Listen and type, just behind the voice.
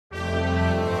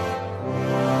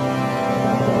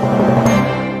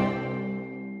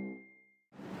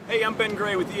Tim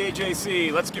Gray with the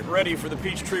AJC. Let's get ready for the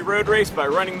Peachtree Road Race by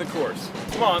running the course.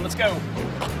 Come on, let's go.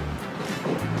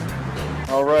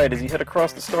 Alright, as you head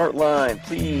across the start line,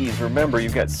 please remember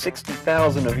you've got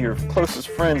 60,000 of your closest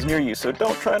friends near you, so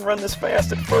don't try and run this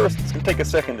fast at first. It's going to take a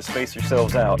second to space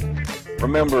yourselves out.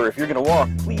 Remember, if you're going to walk,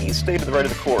 please stay to the right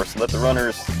of the course and let the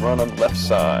runners run on the left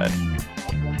side.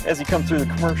 As you come through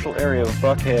the commercial area of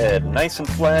Buckhead, nice and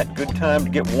flat, good time to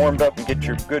get warmed up and get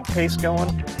your good pace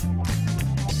going.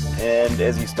 And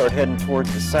as you start heading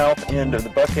towards the south end of the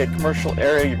Buckhead commercial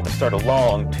area, you're going to start a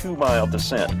long 2-mile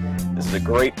descent. This is a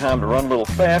great time to run a little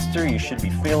faster. You should be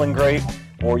feeling great,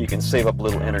 or you can save up a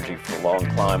little energy for the long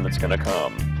climb that's going to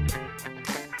come.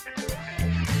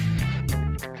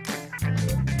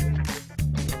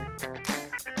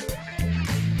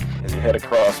 As you head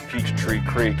across Peachtree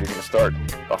Creek, you're going to start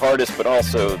the hardest, but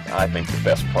also, I think, the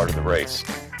best part of the race.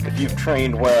 If you've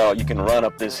trained well, you can run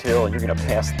up this hill and you're going to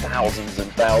pass thousands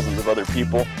and thousands of other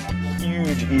people.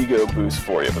 Huge ego boost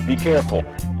for you, but be careful.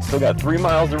 You still got 3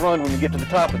 miles to run when you get to the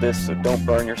top of this, so don't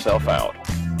burn yourself out.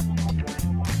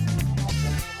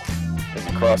 As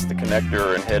you cross the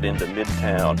connector and head into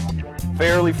Midtown,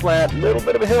 fairly flat, little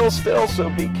bit of a hill still, so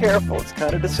be careful. It's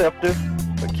kind of deceptive,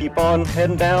 but keep on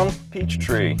heading down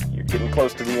Peachtree. You're getting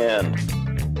close to the end.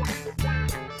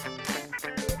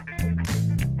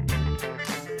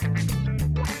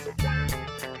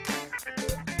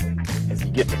 As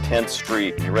you get to 10th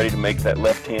Street, you're ready to make that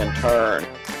left-hand turn.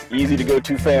 It's easy to go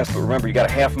too fast, but remember, you got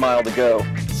a half mile to go.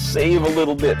 Save a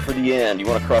little bit for the end. You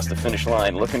want to cross the finish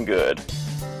line looking good.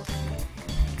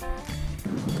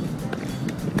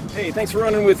 Hey, thanks for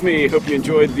running with me. Hope you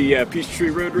enjoyed the Peachtree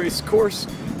Road Race course.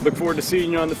 Look forward to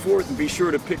seeing you on the 4th, and be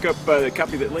sure to pick up the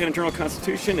copy of the Atlanta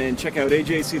Journal-Constitution and check out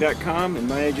AJC.com and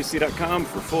myajc.com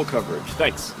for full coverage.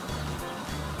 Thanks.